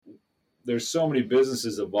there's so many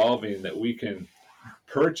businesses evolving that we can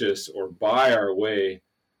purchase or buy our way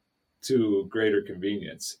to greater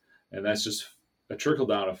convenience. And that's just a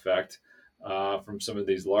trickle-down effect from some of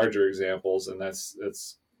these larger examples, and that's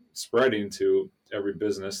spreading to every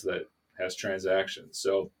business that has transactions.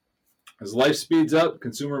 So as life speeds up,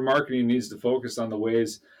 consumer marketing needs to focus on the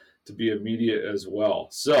ways to be immediate as well.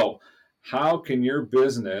 So how can your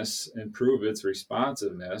business improve its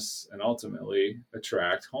responsiveness and ultimately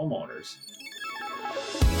attract homeowners?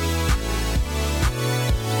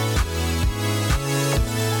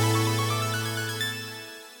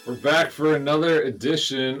 We're back for another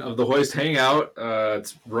edition of the Hoist Hangout.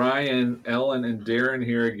 It's Brian, Ellen, and Darren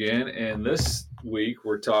here again. And this week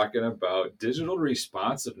we're talking about digital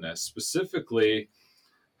responsiveness, specifically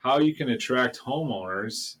how you can attract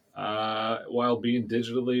homeowners while being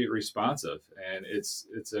digitally responsive. And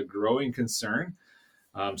it's a growing concern.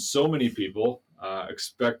 So many people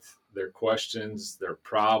expect their questions, their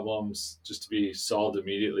problems, just to be solved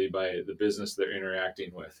immediately by the business they're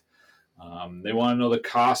interacting with. They want to know the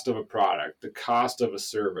cost of a product, the cost of a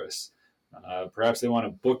service. Perhaps they want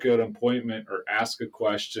to book an appointment or ask a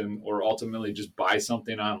question or ultimately just buy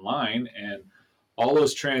something online. And all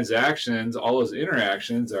those transactions, all those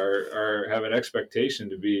interactions have an expectation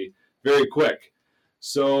to be very quick.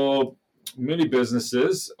 So many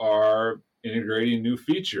businesses are integrating new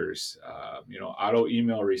features, auto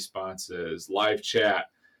email responses, live chat,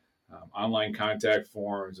 online contact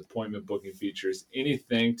forms, appointment booking features,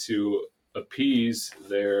 anything to appease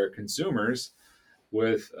their consumers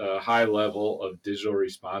with a high level of digital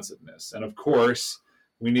responsiveness. And of course,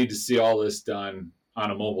 we need to see all this done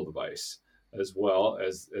on a mobile device, as well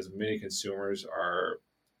as many consumers are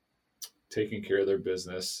taking care of their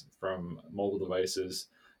business from mobile devices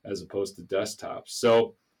as opposed to desktops.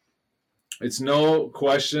 So it's no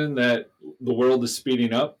question that the world is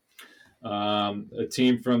speeding up. A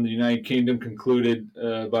team from the United Kingdom concluded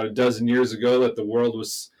about a dozen years ago that the world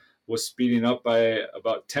was speeding up by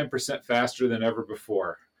about 10% faster than ever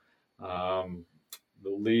before. The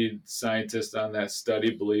lead scientist on that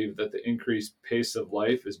study believed that the increased pace of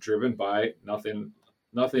life is driven by nothing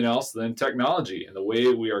else than technology and the way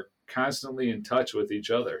we are constantly in touch with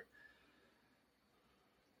each other.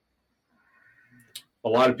 A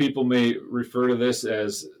lot of people may refer to this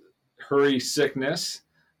as hurry sickness.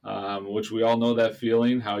 Which we all know that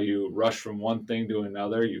feeling, how you rush from one thing to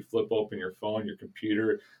another. You flip open your phone, your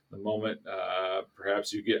computer, the moment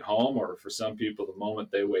perhaps you get home, or for some people, the moment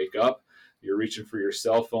they wake up, you're reaching for your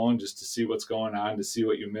cell phone just to see what's going on, to see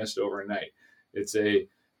what you missed overnight. It's a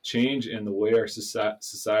change in the way our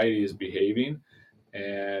society is behaving,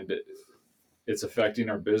 and it's affecting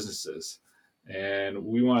our businesses. And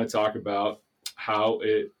we want to talk about how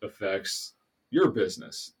it affects your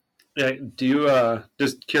business. Yeah, do you,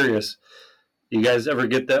 just curious, you guys ever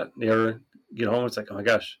get that? You ever get home, it's like, oh my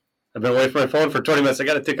gosh, I've been away from my phone for 20 minutes, I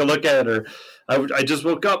got to take a look at it, or I just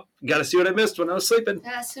woke up, got to see what I missed when I was sleeping.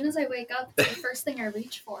 Yeah, as soon as I wake up, it's the first thing I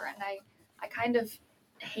reach for, and I kind of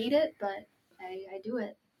hate it, but I do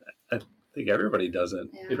it. I think everybody does it.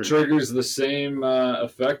 Yeah. It triggers the same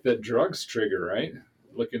effect that drugs trigger, right?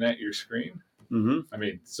 Looking at your screen. Mm-hmm. I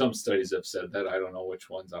mean, some studies have said that. I don't know which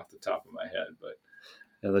ones off the top of my head, but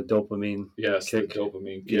yeah, the dopamine. Yes, kick. The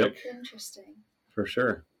dopamine Yep. kick. Interesting. For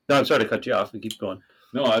sure. No, I'm sorry to cut you off. Keep going.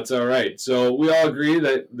 No, that's all right. So we all agree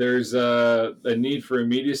that there's a need for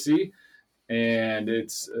immediacy, and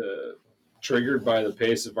it's triggered by the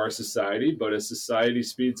pace of our society. But as society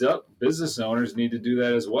speeds up, business owners need to do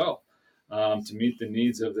that as well to meet the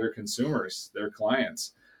needs of their consumers, their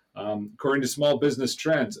clients. According to Small Business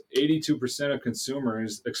Trends, 82% of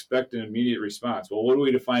consumers expect an immediate response. Well, what do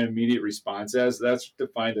we define immediate response as? That's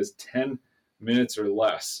defined as 10 minutes or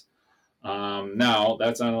less. Now,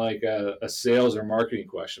 that's on like a sales or marketing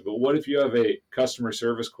question. But what if you have a customer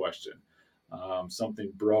service question?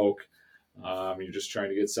 Something broke. You're just trying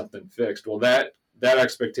to get something fixed. Well, that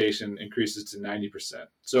expectation increases to 90%.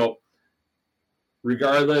 So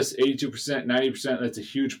regardless, 82%, 90%, that's a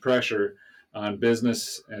huge pressure on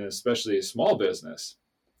business, and especially a small business.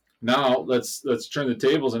 Now let's turn the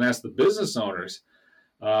tables and ask the business owners,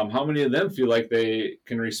 how many of them feel like they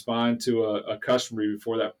can respond to a customer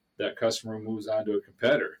before that customer moves on to a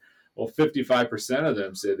competitor? Well, 55% of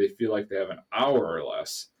them say they feel like they have an hour or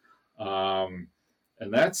less, and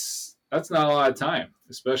that's not a lot of time,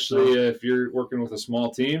 especially if you're working with a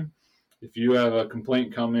small team. If you have a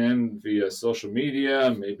complaint come in via social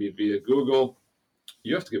media, maybe via Google,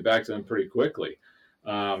 you have to get back to them pretty quickly.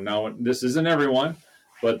 Now, this isn't everyone,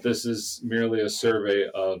 but this is merely a survey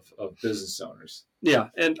of business owners. Yeah,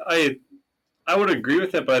 and I would agree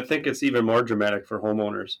with it, but I think it's even more dramatic for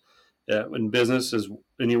homeowners.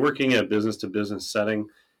 when you're working in a business to business setting,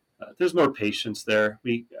 there's more patience there.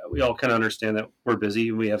 We all kind of understand that we're busy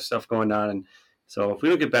and we have stuff going on, and so if we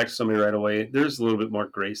don't get back to somebody right away, there's a little bit more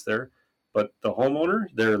grace there. But the homeowner,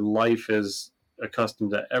 their life is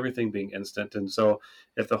accustomed to everything being instant, and so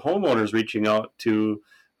if the homeowner is reaching out to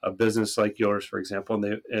a business like yours, for example,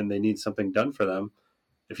 and they need something done for them,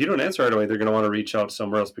 if you don't answer right away, they're going to want to reach out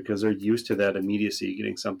somewhere else because they're used to that immediacy,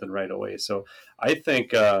 getting something right away. So I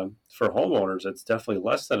think for homeowners, it's definitely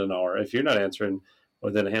less than an hour. If you're not answering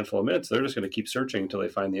within a handful of minutes, they're just going to keep searching until they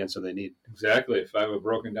find the answer they need. Exactly. If I have a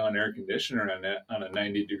broken down air conditioner on a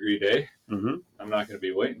 90-degree day, I'm not going to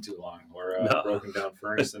be waiting too long, or a broken down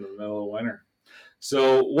furnace in the middle of winter.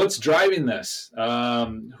 So what's driving this?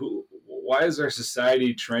 Why is our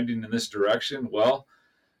society trending in this direction? Well,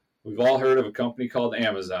 we've all heard of a company called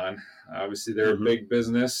Amazon. Obviously, they're a big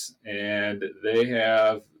business, and they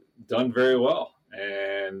have done very well.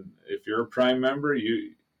 And if you're a Prime member,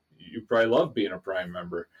 you probably love being a Prime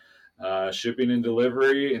member. Shipping and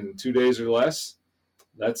delivery in 2 days or less,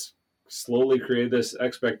 that's slowly created this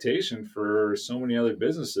expectation for so many other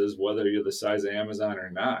businesses, whether you're the size of Amazon or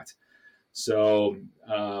not. So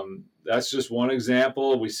that's just one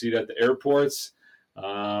example. We see it at the airports.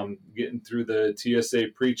 Getting through the TSA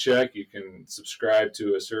pre-check, you can subscribe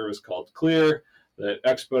to a service called Clear that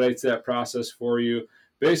expedites that process for you.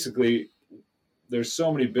 Basically, there's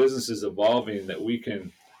so many businesses evolving that we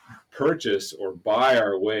can purchase or buy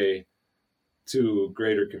our way to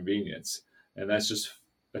greater convenience, and that's just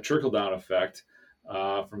a trickle-down effect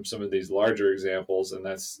from some of these larger examples, and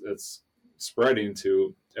that's spreading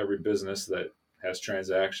to every business that has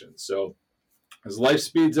transactions. So as life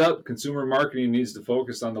speeds up, consumer marketing needs to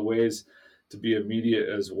focus on the ways to be immediate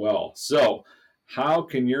as well. So how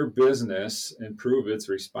can your business improve its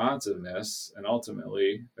responsiveness and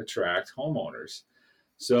ultimately attract homeowners?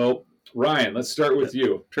 So Ryan, let's start with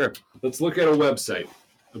you. Sure. Let's look at a website,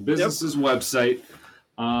 a business's website.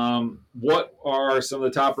 What are some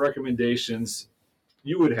of the top recommendations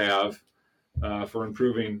you would have for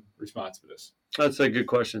improving responsiveness? That's a good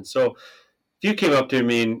question. So if you came up to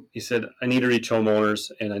me and you said, I need to reach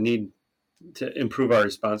homeowners and I need to improve our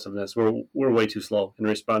responsiveness, we're way too slow in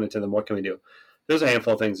responding to them. What can we do? There's a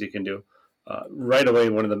handful of things you can do. Right away,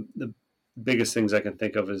 one of the biggest things I can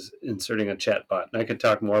think of is inserting a chat bot. And I could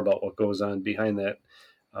talk more about what goes on behind that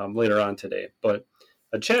later on today. But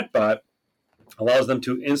a chat bot allows them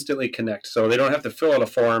to instantly connect. So they don't have to fill out a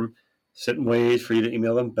form, sit and wait for you to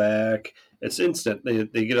email them back. It's instant.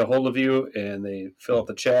 They get a hold of you and they fill out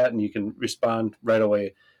the chat and you can respond right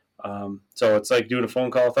away. So it's like doing a phone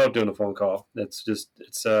call without doing a phone call. It's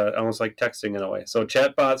almost like texting in a way. So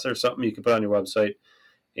chat bots are something you can put on your website,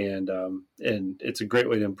 and it's a great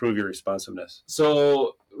way to improve your responsiveness.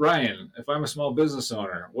 So Ryan, if I'm a small business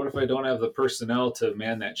owner, what if I don't have the personnel to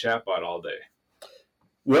man that chatbot all day?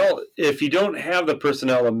 Well, if you don't have the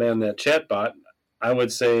personnel to man that chatbot, I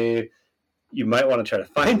would say you might want to try to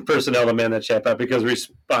find personnel to man that chatbot because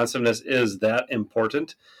responsiveness is that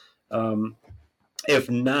important.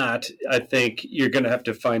 If not, I think you're going to have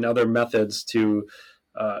to find other methods to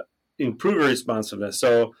improve your responsiveness.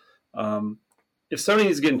 So if somebody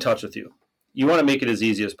needs to get in touch with you, you want to make it as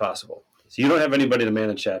easy as possible. So you don't have anybody to man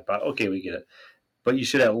a chatbot. Okay, we get it. But you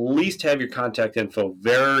should at least have your contact info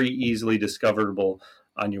very easily discoverable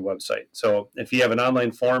on your website. So if you have an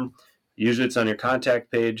online form, usually it's on your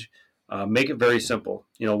contact page. Make it very simple.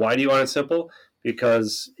 Why do you want it simple?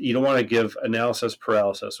 Because you don't want to give analysis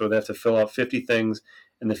paralysis where they have to fill out 50 things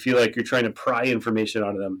and they feel like you're trying to pry information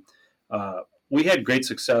out of them. We had great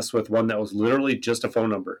success with one that was literally just a phone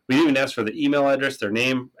number. We didn't even ask for the email address, their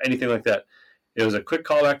name, anything like that. It was a quick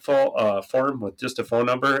callback form with just a phone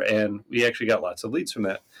number, and we actually got lots of leads from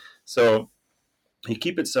that. So you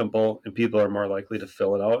keep it simple, and people are more likely to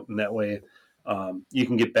fill it out, and that way you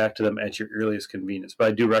can get back to them at your earliest convenience. But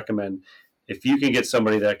I do recommend if you can get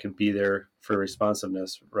somebody that can be there for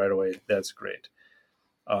responsiveness right away, that's great.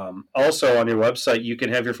 Also, on your website, you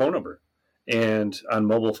can have your phone number. And on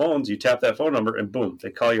mobile phones, you tap that phone number and boom, they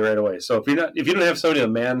call you right away. So if you don't have somebody to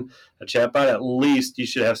man a chatbot, at least you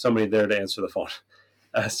should have somebody there to answer the phone.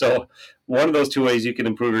 So one of those two ways you can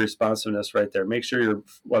improve your responsiveness right there. Make sure your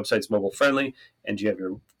website's mobile friendly and you have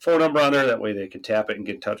your phone number on there. That way they can tap it and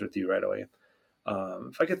get in touch with you right away.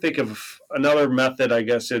 If I could think of another method, I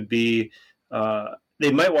guess it'd be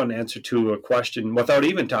they might want an answer to a question without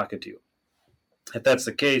even talking to you. If that's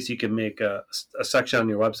the case, you can make a section on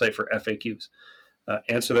your website for FAQs.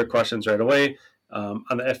 Answer their questions right away on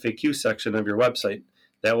the FAQ section of your website.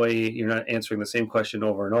 That way you're not answering the same question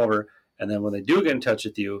over and over. And then when they do get in touch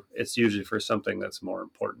with you, it's usually for something that's more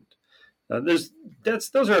important.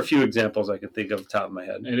 those are a few examples I can think of off the top of my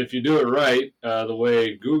head. And if you do it right, the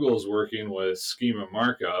way Google's working with schema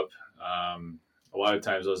markup, a lot of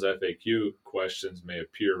times those FAQ questions may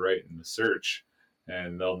appear right in the search,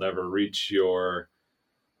 and they'll never reach your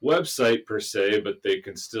website per se, but they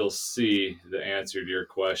can still see the answer to your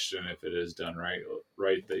question if it is done right.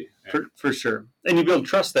 For sure. And you build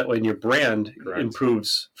trust that way, and your brand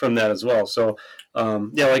improves from that as well. So,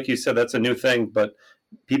 like you said, that's a new thing, but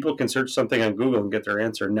people can search something on Google and get their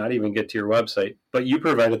answer, not even get to your website, but you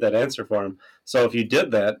provided that answer for them. So if you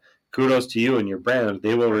did that, kudos to you and your brand.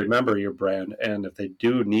 They will remember your brand, and if they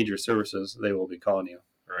do need your services, they will be calling you.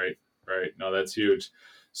 Right. No, that's huge.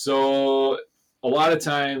 So a lot of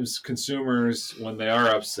times consumers, when they are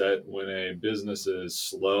upset, when a business is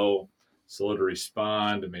slow to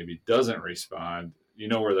respond, maybe doesn't respond, you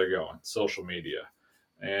know where they're going, social media.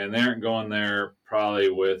 And they aren't going there probably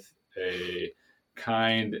with a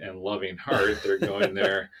kind and loving heart. They're going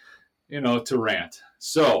there, to rant.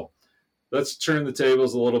 So let's turn the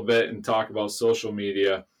tables a little bit and talk about social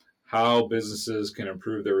media, how businesses can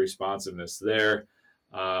improve their responsiveness there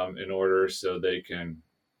in order so they can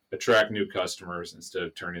attract new customers instead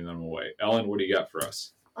of turning them away. Ellen, what do you got for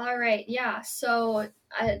us? All right. Yeah. So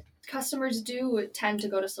customers do tend to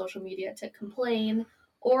go to social media to complain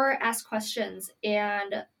or ask questions,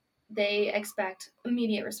 and they expect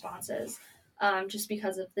immediate responses just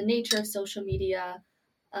because of the nature of social media.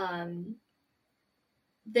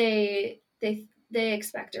 They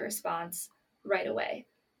expect a response right away.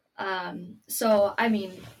 So,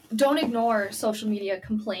 don't ignore social media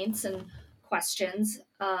complaints and questions.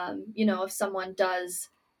 If someone does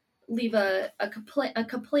leave a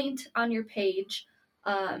complaint on your page,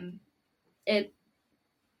 it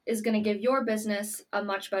is going to give your business a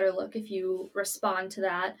much better look if you respond to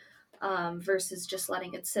that versus just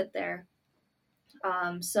letting it sit there.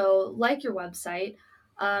 So like your website,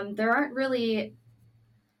 there aren't really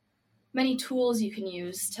many tools you can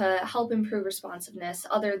use to help improve responsiveness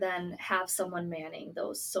other than have someone manning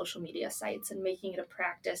those social media sites and making it a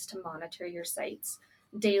practice to monitor your sites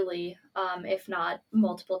daily, if not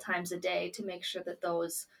multiple times a day, to make sure that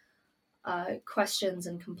those questions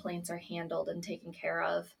and complaints are handled and taken care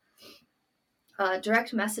of.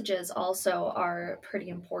 Direct messages also are pretty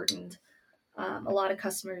important. A lot of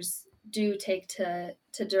customers do take to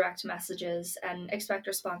direct messages and expect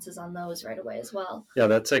responses on those right away as well. Yeah,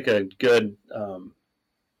 that's like a good,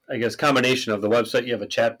 combination of the website. You have a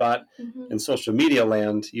chat bot. In social media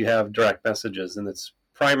land, you have direct messages, and it's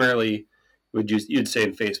primarily, you'd say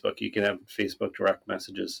in Facebook, you can have Facebook direct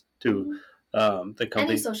messages to the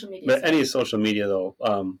company. Any social media. But any social media, though,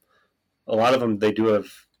 a lot of them, they do have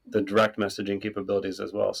the direct messaging capabilities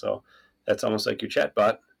as well. So that's almost like your chat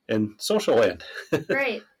bot in social land.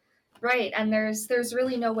 Right. And there's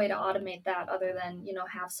really no way to automate that other than,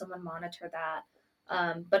 have someone monitor that.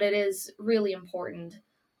 But it is really important.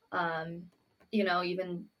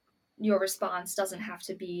 Even your response doesn't have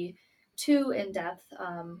to be too in-depth.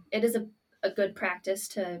 It is a good practice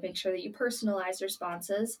to make sure that you personalize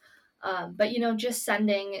responses. But, just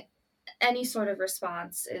sending any sort of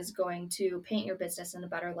response is going to paint your business in a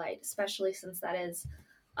better light, especially since that is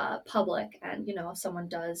public. And, if someone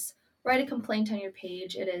does write a complaint on your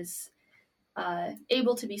page, it is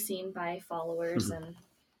able to be seen by followers and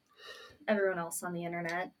everyone else on the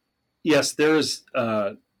internet. Yes, there's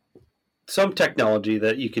some technology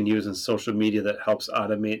that you can use in social media that helps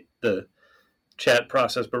automate the chat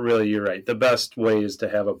process, but really you're right. The best way is to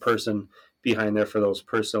have a person behind there for those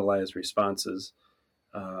personalized responses.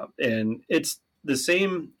 And it's the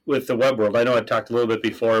same with the web world. I know I talked a little bit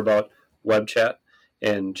before about web chat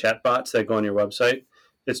and chat bots that go on your website.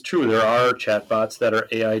 It's true, there are chat bots that are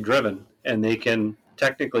AI driven, and they can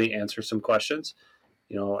technically answer some questions.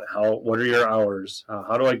 What are your hours?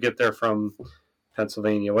 How do I get there from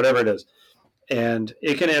Pennsylvania? Whatever it is. And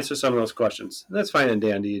it can answer some of those questions. And that's fine and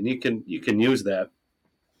dandy, and you can use that.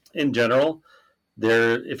 In general,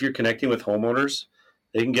 if you're connecting with homeowners,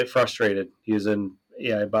 they can get frustrated using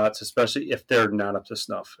AI bots, especially if they're not up to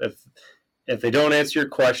snuff. If they don't answer your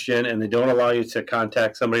question and they don't allow you to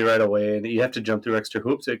contact somebody right away and you have to jump through extra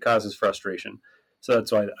hoops, it causes frustration. So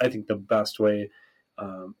that's why I think the best way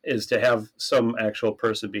is to have some actual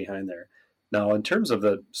person behind there. Now, in terms of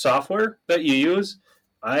the software that you use,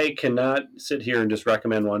 I cannot sit here and just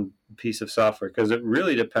recommend one piece of software because it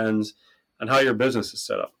really depends on how your business is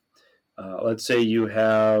set up. Let's say you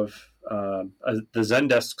have the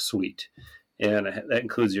Zendesk suite, and that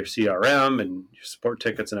includes your CRM and your support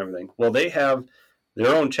tickets and everything. Well, they have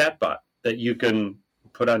their own chatbot that you can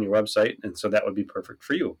put on your website, and so that would be perfect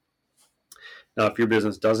for you. Now, if your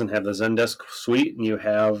business doesn't have the Zendesk suite and you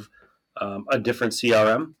have a different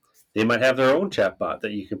CRM, they might have their own chatbot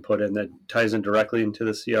that you can put in that ties in directly into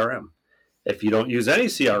the CRM. If you don't use any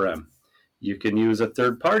CRM, you can use a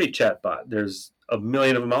third-party chatbot. There's a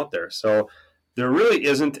million of them out there. So there really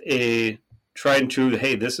isn't a tried and true,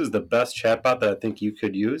 hey, this is the best chatbot that I think you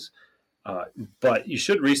could use. But you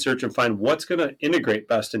should research and find what's going to integrate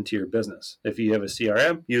best into your business. If you have a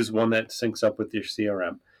CRM, use one that syncs up with your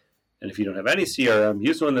CRM. And if you don't have any CRM,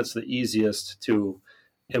 use one that's the easiest to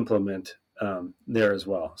implement there as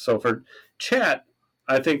well. So for chat,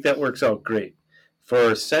 I think that works out great.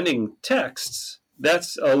 For sending texts,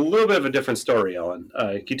 that's a little bit of a different story, Ellen.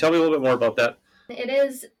 Can you tell me a little bit more about that? It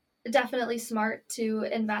is definitely smart to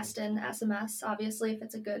invest in SMS, obviously, if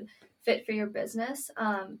it's a good fit for your business.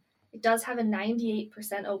 It does have a 98%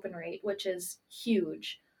 open rate, which is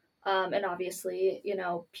huge. And obviously,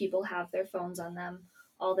 people have their phones on them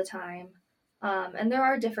all the time. And there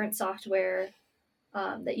are different software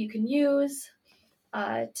that you can use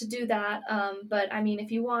to do that. But I mean,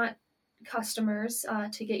 if you want customers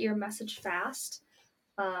to get your message fast,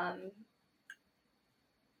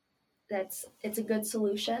 it's a good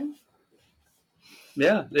solution.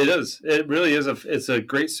 Yeah, it is. It really is. It's a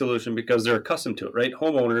great solution because they're accustomed to it, right?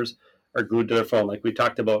 Homeowners are glued to their phone, like we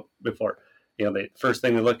talked about before. The first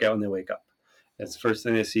thing they look at when they wake up. It's the first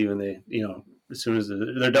thing they see when they, as soon as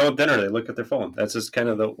they're done with dinner, they look at their phone. That's just kind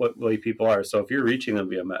of the way people are. So if you're reaching them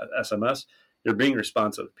via SMS, you're being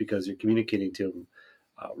responsive because you're communicating to them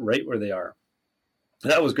right where they are.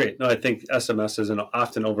 That was great. No, I think SMS is an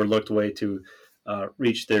often overlooked way to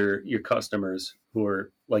reach your customers who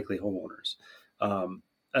are likely homeowners.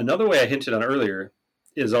 Another way I hinted on earlier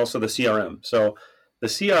is also the CRM. So the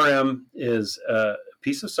CRM is a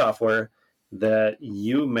piece of software that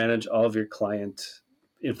you manage all of your client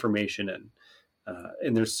information in.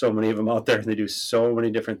 And there's so many of them out there and they do so many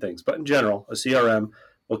different things. But in general, a CRM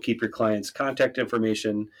will keep your client's contact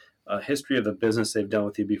information, history of the business they've done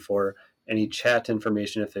with you before, any chat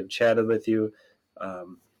information if they've chatted with you.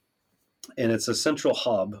 And it's a central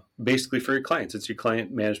hub basically for your clients. It's your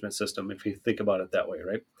client management system, if you think about it that way,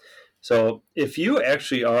 right? So if you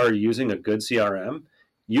actually are using a good CRM,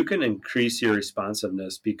 you can increase your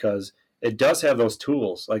responsiveness because it does have those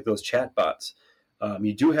tools like those chat bots.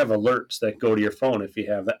 You do have alerts that go to your phone if you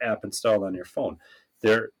have the app installed on your phone.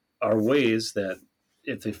 There are ways that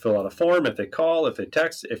if they fill out a form, if they call, if they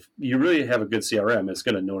text, if you really have a good CRM, it's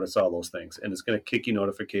going to notice all those things and it's going to kick you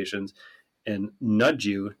notifications and nudge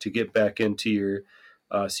you to get back into your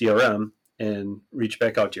CRM and reach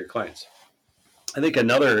back out to your clients. I think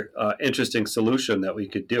another interesting solution that we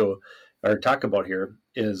could do or talk about here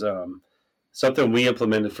is something we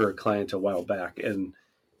implemented for a client a while back. And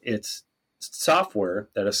it's software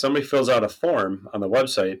that if somebody fills out a form on the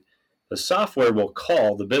website, the software will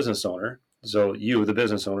call the business owner. So you, the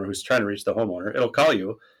business owner who's trying to reach the homeowner, it'll call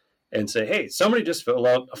you and say, hey, somebody just filled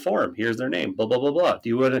out a form. Here's their name, blah, blah, blah, blah. Do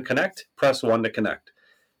you want to connect? Press 1 to connect.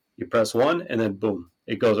 You press 1 and then boom,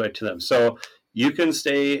 it goes right to them. So you can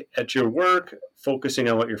stay at your work focusing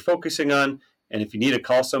on what you're focusing on. And if you need to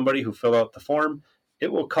call somebody who filled out the form,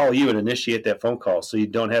 it will call you and initiate that phone call. So you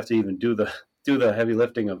don't have to even do the heavy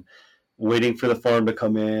lifting of waiting for the form to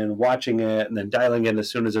come in, watching it, and then dialing in as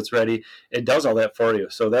soon as it's ready. It does all that for you.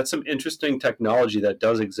 So that's some interesting technology that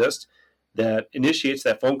does exist that initiates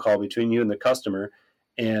that phone call between you and the customer.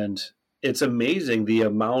 And it's amazing the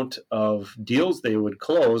amount of deals they would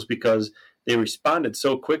close because they responded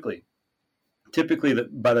so quickly. Typically,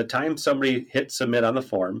 by the time somebody hit submit on the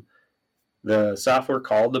form, the software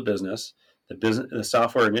called the business. The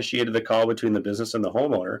software initiated the call between the business and the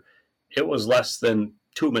homeowner. It was less than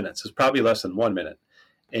 2 minutes. It's probably less than 1 minute.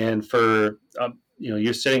 And for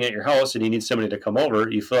you're sitting at your house and you need somebody to come over,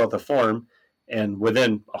 you fill out the form, and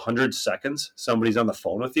within 100 seconds, somebody's on the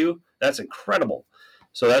phone with you. That's incredible.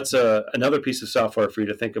 So that's another piece of software for you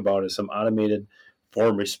to think about is some automated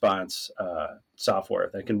form response software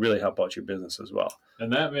that can really help out your business as well.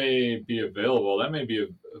 And that may be available. That may be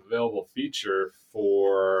an available feature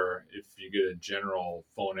for if you get a general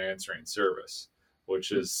phone answering service,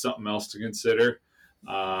 which is something else to consider.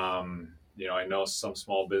 I know some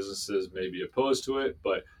small businesses may be opposed to it,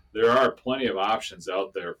 but there are plenty of options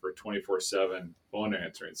out there for 24/7 phone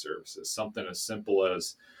answering services. Something as simple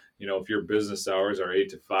as, if your business hours are 8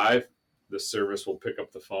 to 5, the service will pick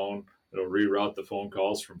up the phone. It'll reroute the phone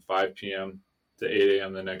calls from 5 p.m. to 8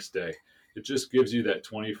 a.m. the next day. It just gives you that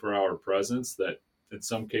 24-hour presence that in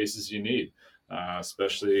some cases you need,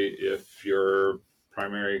 especially if your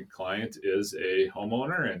primary client is a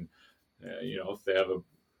homeowner and, if they have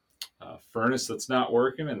a furnace that's not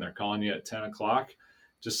working and they're calling you at 10 o'clock,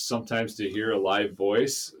 just sometimes to hear a live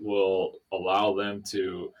voice will allow them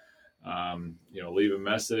to Leave a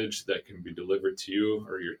message that can be delivered to you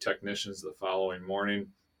or your technicians the following morning,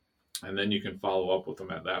 and then you can follow up with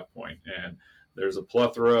them at that point. And there's a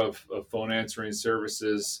plethora of phone answering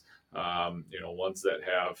services, ones that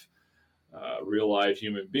have real live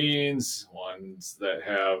human beings, ones that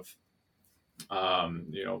have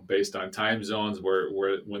based on time zones where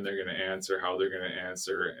when they're going to answer, how they're going to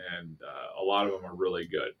answer, and a lot of them are really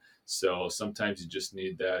good. So sometimes you just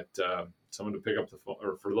need that someone to pick up the phone,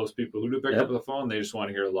 or for those people who do pick up the phone, they just want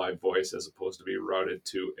to hear a live voice as opposed to be routed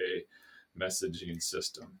to a messaging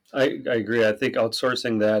system. I agree. I think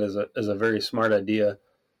outsourcing that is a very smart idea.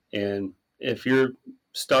 And if you're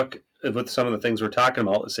stuck with some of the things we're talking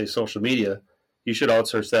about, let's say social media, you should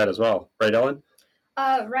outsource that as well. Right, Ellen?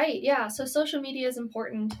 Right, yeah. So social media is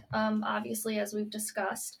important, obviously, as we've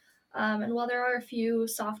discussed. And while there are a few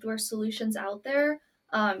software solutions out there,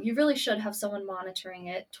 you really should have someone monitoring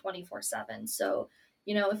it 24/7. So,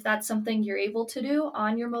 if that's something you're able to do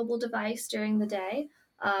on your mobile device during the day,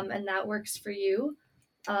 and that works for you,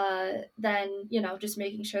 then, just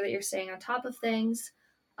making sure that you're staying on top of things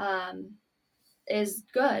is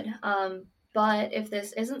good. But if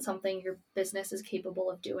this isn't something your business is capable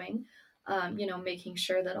of doing, making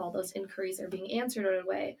sure that all those inquiries are being answered right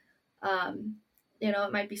away.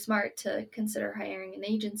 It might be smart to consider hiring an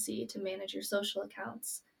agency to manage your social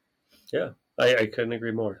accounts. Yeah, I couldn't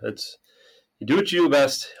agree more. You do what you do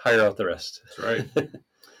best, hire out the rest. That's right.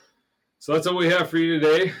 So that's what we have for you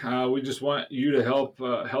today. We just want you to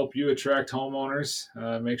help you attract homeowners.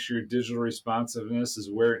 Make sure your digital responsiveness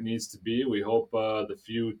is where it needs to be. We hope the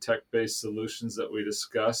few tech-based solutions that we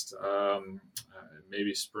discussed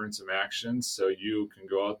maybe spurn some action so you can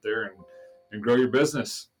go out there and grow your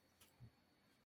business.